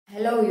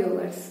Hello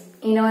viewers,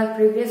 in our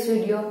previous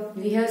video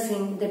we have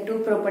seen the two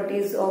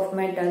properties of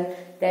metal,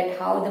 that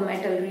how the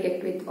metal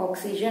react with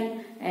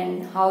oxygen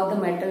and how the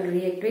metal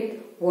react with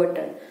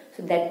water.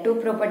 So that two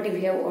property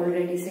we have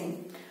already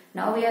seen.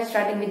 Now we are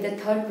starting with the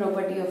third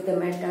property of the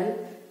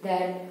metal,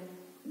 that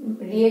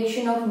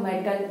reaction of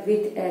metal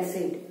with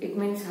acid. It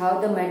means how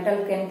the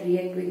metal can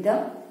react with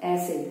the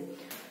acid.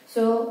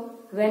 So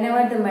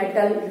whenever the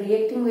metal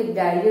reacting with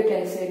dilute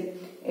acid,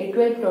 it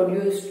will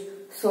produce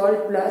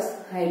salt plus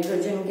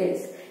hydrogen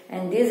gas,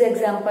 and this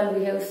example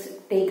we have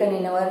taken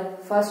in our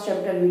first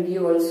chapter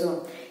video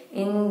also.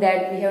 In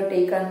that we have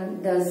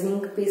taken the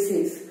zinc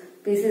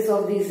pieces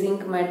of the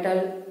zinc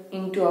metal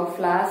into a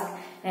flask,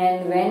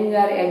 and when we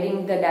are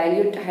adding the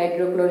dilute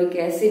hydrochloric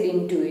acid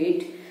into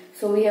it,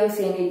 so we have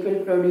seen it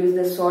will produce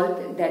the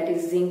salt, that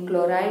is zinc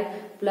chloride,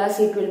 plus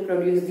it will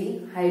produce the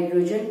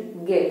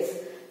hydrogen gas.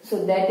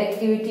 So that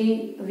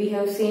activity we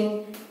have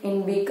seen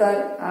in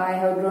beaker. I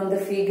have drawn the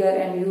figure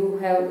and you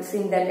have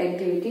seen that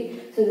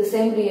activity. So the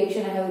same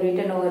reaction I have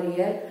written over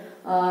here,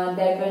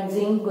 that when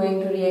zinc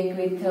going to react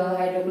with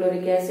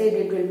hydrochloric acid,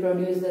 it will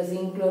produce the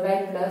zinc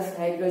chloride plus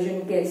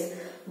hydrogen gas.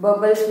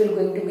 Bubbles will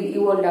going to be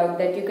evolved out,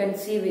 that you can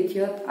see with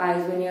your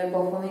eyes when you are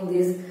performing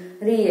this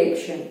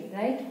reaction,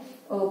 right?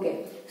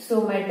 Okay,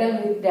 so metal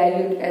with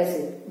dilute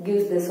acid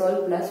gives the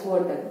salt plus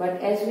water.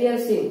 But as we have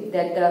seen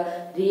that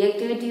the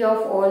reactivity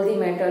of all the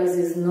metals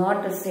is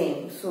not the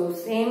same. So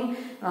same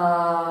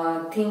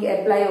thing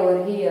apply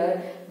over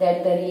here,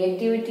 that the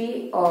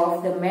reactivity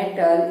of the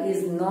metal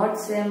is not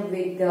same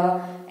with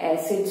the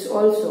acids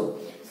also.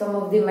 Some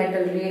of the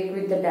metal react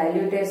with the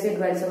dilute acid,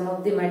 while some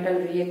of the metal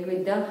react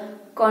with the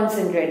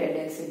concentrated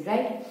acid,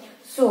 right?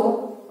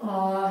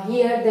 So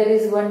here there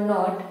is one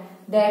note,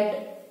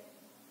 that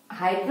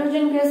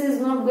hydrogen gas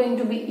is not going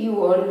to be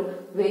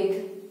evolved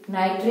with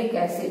nitric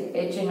acid,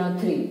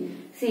 HNO3.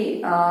 See,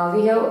 we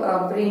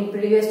have in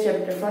previous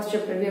chapter, first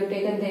chapter, we have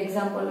taken the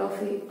example of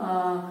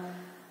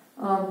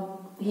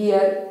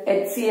here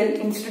HCl.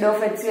 Instead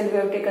of HCl we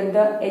have taken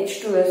the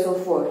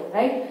H2SO4,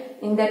 right?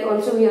 In that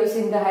also we have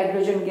seen the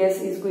hydrogen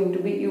gas is going to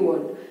be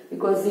evolved,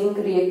 because zinc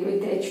react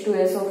with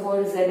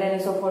H2SO4,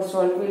 ZnSO4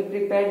 salt will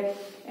prepare,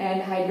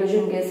 and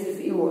hydrogen gas is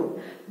evolved.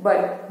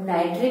 But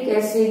nitric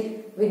acid,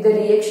 with the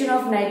reaction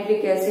of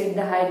nitric acid,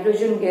 the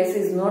hydrogen gas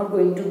is not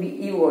going to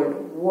be evolved.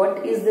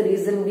 What is the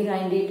reason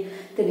behind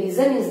it? The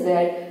reason is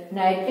that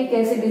nitric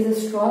acid is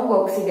a strong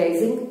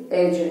oxidizing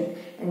agent,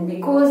 and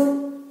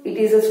because it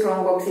is a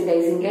strong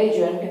oxidizing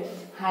agent,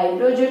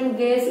 hydrogen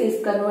gas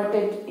is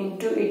converted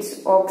into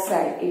its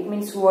oxide, it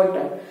means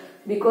water.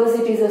 Because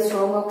it is a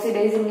strong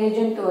oxidizing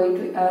agent,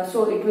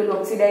 so it will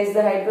oxidize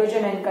the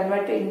hydrogen and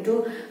convert it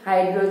into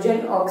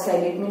hydrogen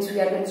oxide. It means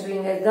we are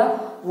considering as the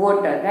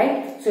water,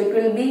 right? So it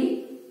will be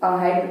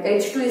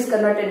H2 is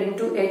converted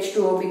into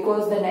H2O,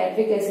 because the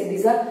nitric acid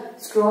is a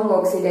strong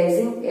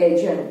oxidizing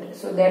agent.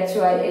 So that's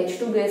why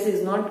H2 gas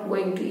is not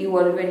going to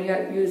evolve when you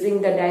are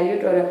using the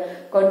dilute or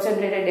a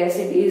concentrated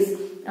acid is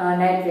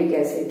nitric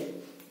acid.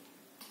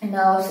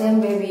 Now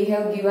same way we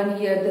have given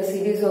here the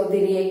series of the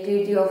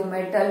reactivity of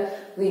metal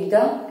with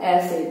the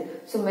acid.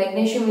 So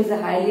magnesium is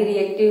a highly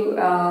reactive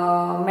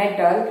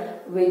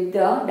metal with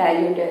the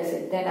dilute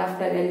acid. Then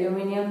after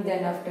aluminium,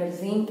 then after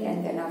zinc,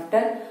 and then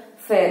after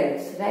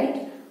ferrous,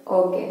 right?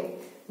 Okay.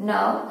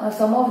 Now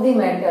some of the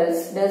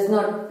metals does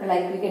not,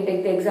 like we can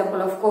take the example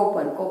of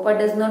copper. Copper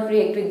does not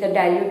react with the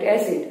dilute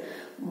acid,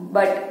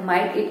 but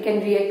it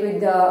can react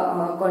with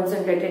the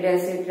concentrated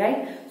acid,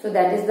 right? So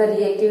that is the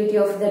reactivity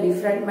of the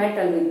different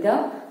metal with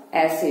the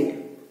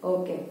acid.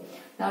 Okay.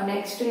 Now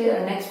next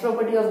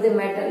property of the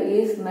metal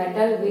is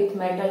metal with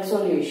metal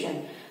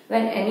solution.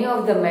 When any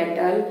of the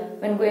metal,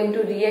 when going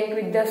to react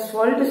with the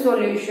salt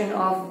solution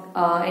of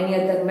any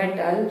other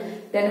metal,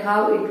 then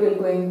how it will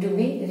going to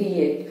be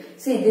react.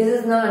 See, this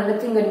is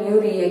nothing a new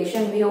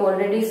reaction. We have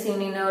already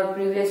seen in our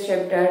previous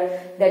chapter,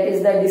 that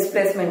is the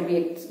displacement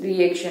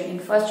reaction. In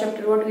first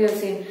chapter what we have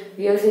seen?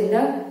 We have seen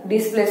the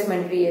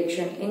displacement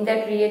reaction. In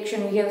that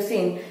reaction we have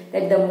seen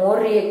that the more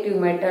reactive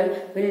metal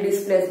will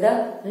displace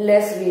the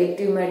less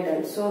reactive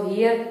metal. So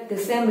here the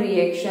same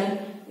reaction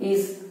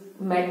is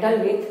metal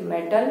with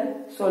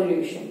metal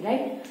solution,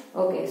 right?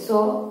 Okay,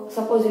 so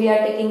suppose we are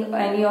taking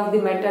any of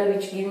the metal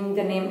which giving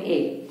the name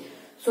A.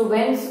 So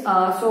once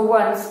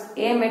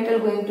A metal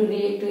going to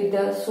react with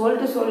the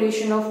salt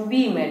solution of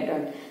B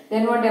metal,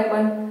 then what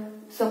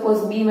happen?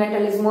 Suppose B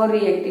metal is more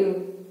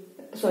reactive,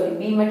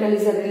 B metal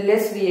is a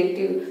less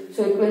reactive,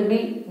 so it will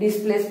be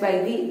displaced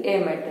by the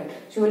A metal.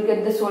 So we will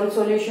get the salt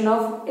solution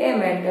of A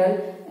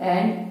metal,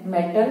 and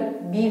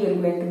metal B will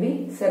going to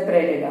be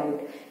separated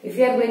out. If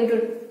you are going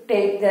to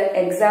take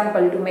the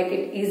example to make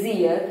it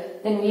easier,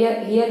 then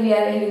here we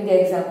are having the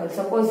example.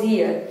 Suppose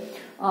here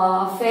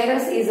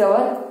ferrous is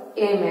our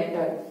A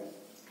metal.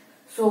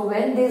 So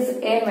when this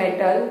A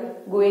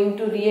metal going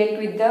to react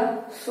with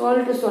the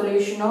salt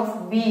solution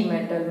of B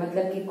metal,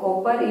 matlab ki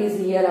copper is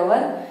here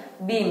our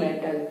B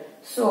metal.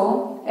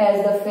 So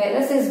as the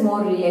ferrous is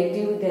more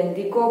reactive than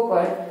the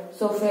copper,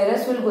 so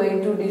ferrous will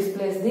going to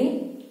displace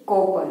the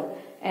copper,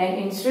 and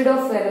instead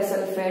of ferrous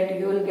sulfate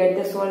you will get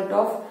the salt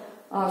of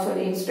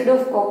instead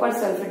of copper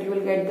sulfate you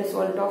will get the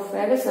salt of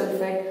ferrous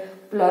sulfate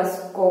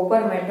plus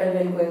copper metal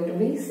will going to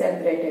be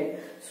separated.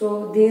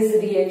 So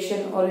this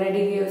reaction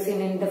already we have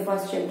seen in the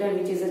first chapter,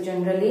 which is a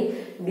generally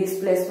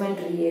displacement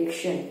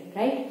reaction,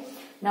 right?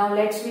 Now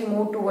let's we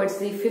move towards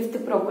the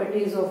fifth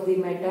properties of the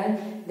metal,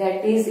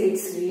 that is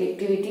its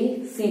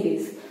reactivity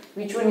series.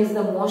 Which one is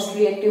the most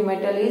reactive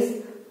metal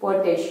is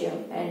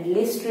potassium, and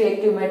least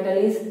reactive metal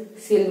is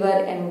silver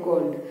and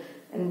gold.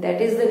 And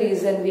that is the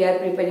reason we are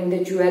preparing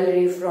the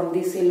jewelry from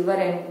the silver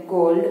and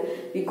gold,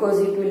 because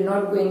it will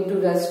not going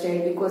to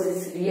rusted, because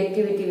its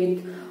reactivity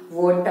with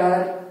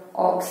water,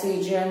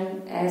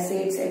 oxygen,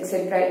 acids,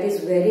 etc. it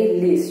is very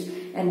least,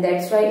 and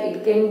that's why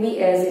it can be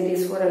as it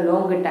is for a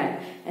longer time,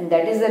 and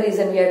that is the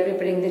reason we are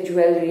preparing the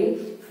jewelry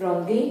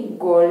from the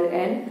gold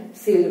and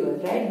silver,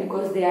 right?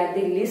 Because they are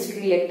the least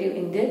reactive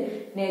in their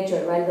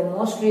nature, while the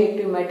most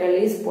reactive metal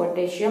is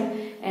potassium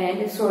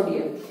and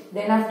sodium.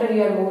 Then after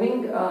you are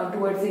moving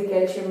towards the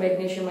calcium,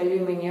 magnesium,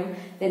 aluminium,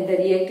 then the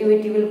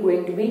reactivity will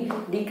going to be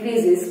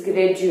decreases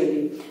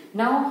gradually.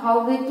 Now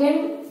how we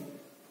can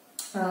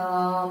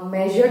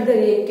measure the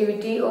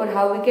reactivity, or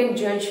how we can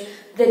judge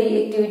the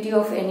reactivity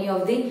of any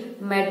of the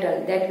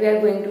metal, that we are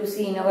going to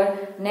see in our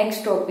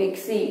next topic.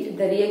 See,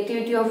 the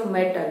reactivity of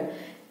metal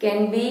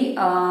can be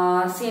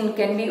seen,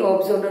 can be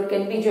observed, or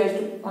can be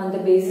judged on the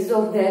basis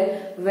of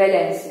their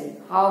valency.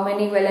 How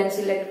many valence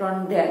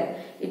electron there?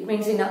 It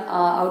means in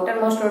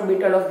outermost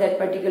orbital of that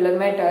particular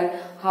metal,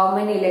 how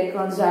many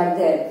electrons are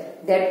there.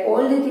 That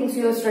all the things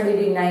you have studied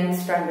in 9th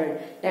standard,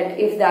 that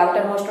if the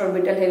outermost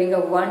orbital having a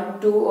 1,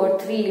 2 or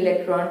 3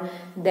 electron,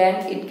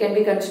 then it can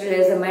be considered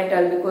as a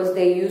metal, because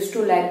they used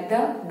to like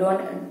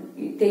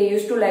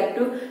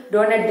to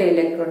donate the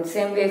electrons.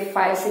 Same way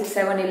 5, 6,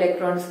 7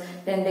 electrons,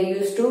 then they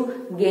used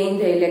to gain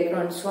the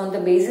electrons. So on the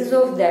basis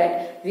of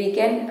that we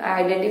can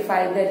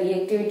identify the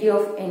reactivity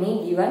of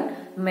any given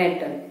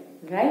metal,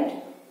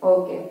 right?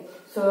 Okay,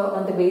 so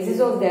on the basis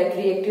of that,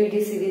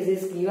 reactivity series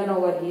is given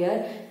over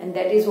here, and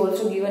that is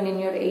also given in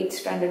your 8th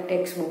standard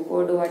textbook,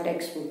 Cordova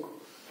textbook.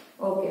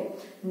 Okay,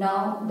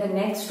 now the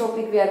next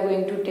topic we are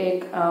going to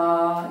take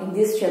in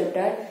this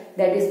chapter,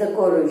 that is the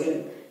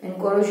corrosion. And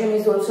corrosion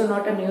is also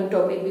not a new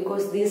topic,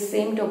 because this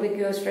same topic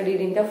you have studied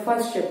in the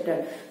first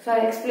chapter. So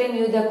I explain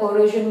you the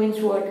corrosion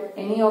means what?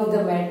 Any of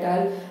the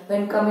metal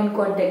when come in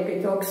contact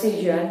with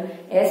oxygen,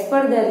 as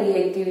per the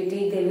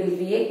reactivity they will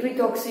react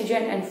with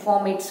oxygen and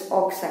form its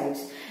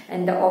oxides,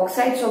 and the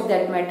oxides of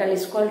that metal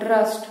is called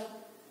rust,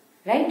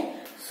 right?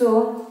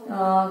 So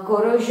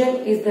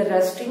corrosion is the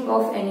rusting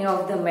of any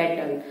of the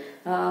metal.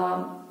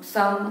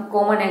 Some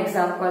common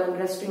example,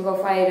 rusting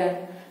of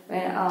iron,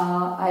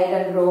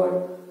 iron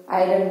rod,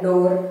 iron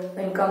door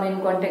when come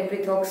in contact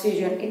with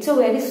oxygen. It's a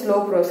very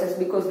slow process,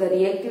 because the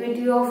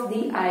reactivity of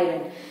the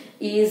iron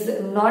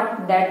is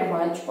not that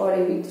much, or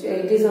it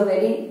is a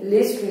very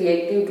least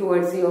reactive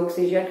towards the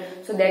oxygen.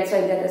 So that's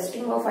why the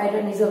rusting of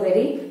iron is a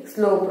very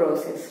slow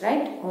process,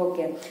 right?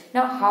 Okay.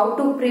 Now how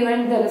to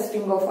prevent the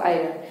rusting of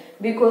iron?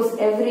 Because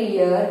every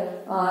year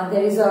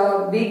there is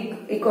a big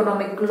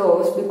economic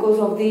loss because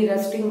of the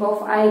rusting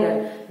of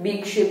iron.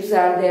 Big ships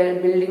are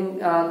there, building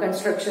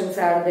constructions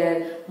are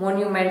there,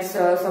 monuments,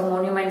 some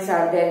monuments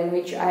are there in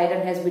which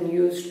iron has been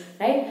used,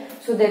 right?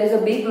 So there is a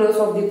big loss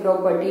of the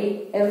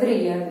property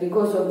every year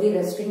because of the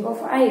rusting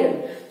of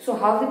iron. So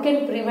how we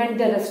can prevent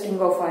the rusting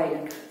of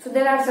iron? So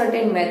there are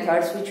certain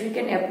methods which we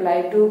can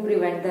apply to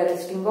prevent the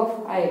rusting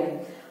of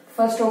iron.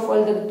 First of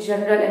all, the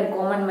general and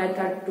common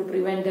method to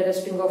prevent the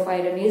rusting of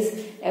iron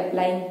is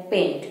applying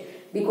paint.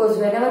 Because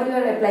whenever you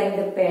are applying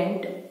the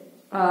paint,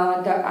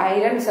 the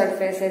iron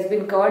surface has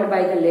been covered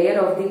by the layer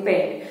of the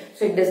paint.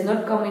 So it does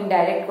not come in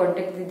direct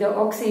contact with the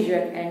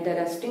oxygen, and the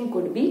rusting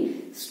could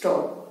be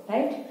stopped,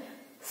 right?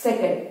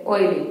 Second,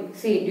 oiling.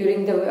 See,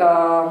 during the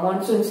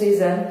monsoon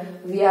season,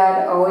 we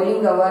are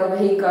oiling our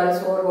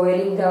vehicles or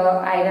oiling the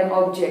iron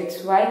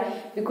objects. Why?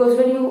 Because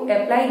when you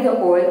apply the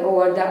oil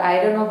over the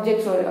iron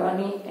objects or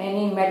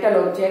any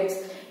metal objects,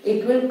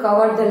 it will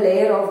cover the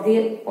layer of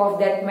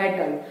that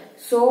metal.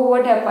 So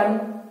what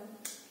happens?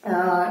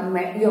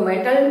 Your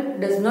metal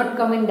does not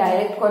come in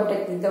direct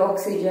contact with the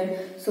oxygen,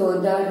 so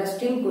the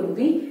rusting could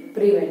be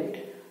prevented.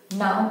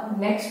 Now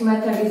next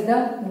method is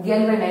the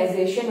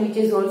galvanization, which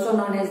is also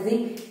known as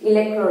the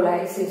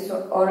electrolysis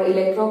or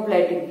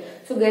electroplating.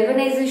 So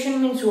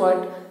galvanization means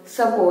what?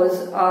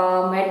 Suppose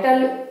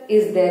metal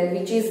is there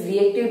which is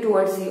reactive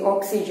towards the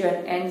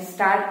oxygen and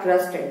start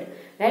rusted,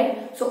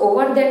 right? So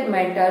over that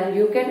metal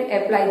you can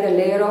apply the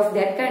layer of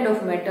that kind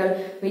of metal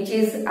which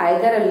is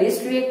either a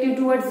least reactive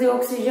towards the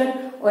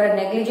oxygen or a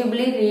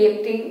negligibly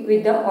reacting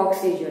with the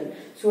oxygen.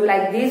 So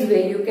like this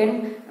way you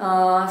can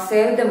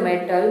save the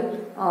metal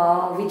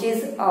which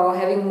is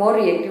having more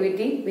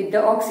reactivity with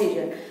the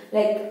oxygen.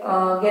 Like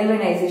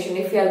galvanization,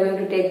 if you are going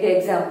to take the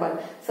example,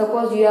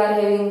 suppose you are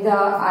having the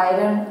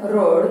iron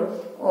rod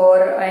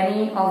or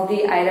any of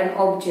the iron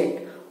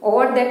object.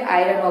 Over that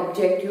iron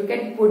object you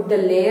can put the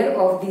layer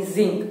of the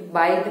zinc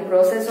by the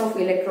process of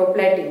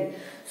electroplating.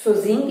 So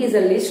zinc is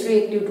the least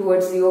reactive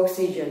towards the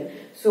oxygen.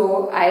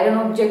 So iron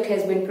object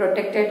has been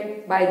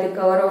protected by the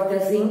cover of the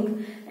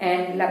zinc,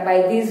 and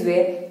by this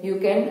way you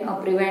can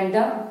prevent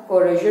the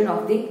corrosion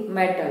of the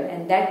metal,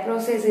 and that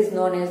process is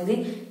known as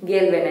the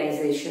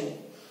galvanization.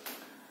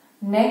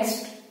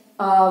 Next,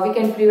 we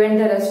can prevent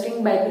the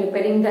rusting by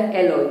preparing the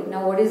alloy.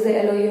 Now what is the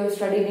alloy? You have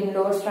studied in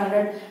lower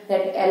standard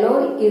that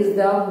alloy is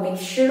the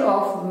mixture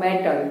of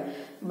metal.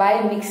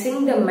 By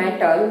mixing the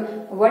metal,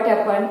 what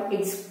happen?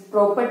 Its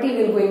property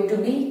will going to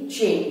be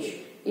changed.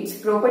 Its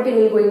property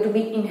will going to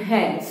be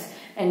enhanced,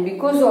 and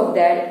because of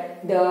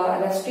that the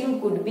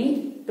rusting could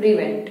be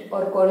prevent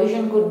or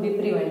corrosion could be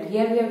prevent.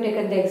 Here we have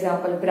taken the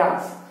example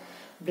brass.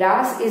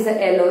 Brass is the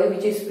alloy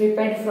which is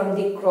prepared from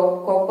the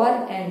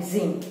copper and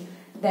zinc.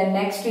 Then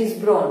next is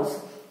bronze.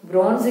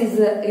 Bronze is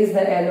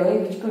the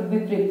alloy which could be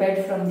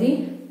prepared from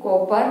the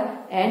copper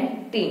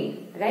and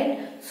tin,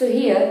 right? So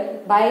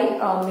here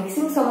by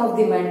mixing some of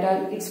the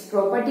metal, its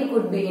property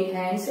could be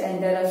enhanced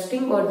and the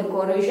rusting or the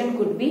corrosion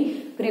could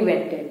be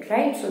prevented,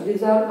 right? So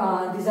these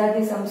are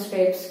the some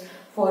steps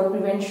for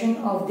prevention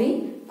of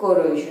the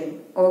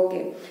corrosion.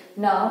 Okay.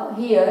 Now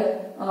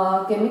here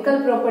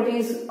chemical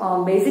properties,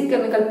 basic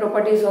chemical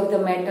properties of the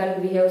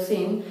metal we have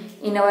seen.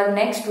 In our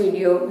next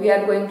video we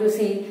are going to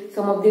see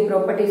some of the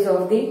properties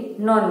of the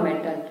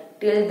non-metal.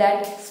 Till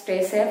that,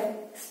 stay safe,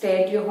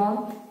 stay at your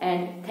home,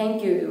 and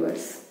thank you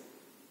viewers.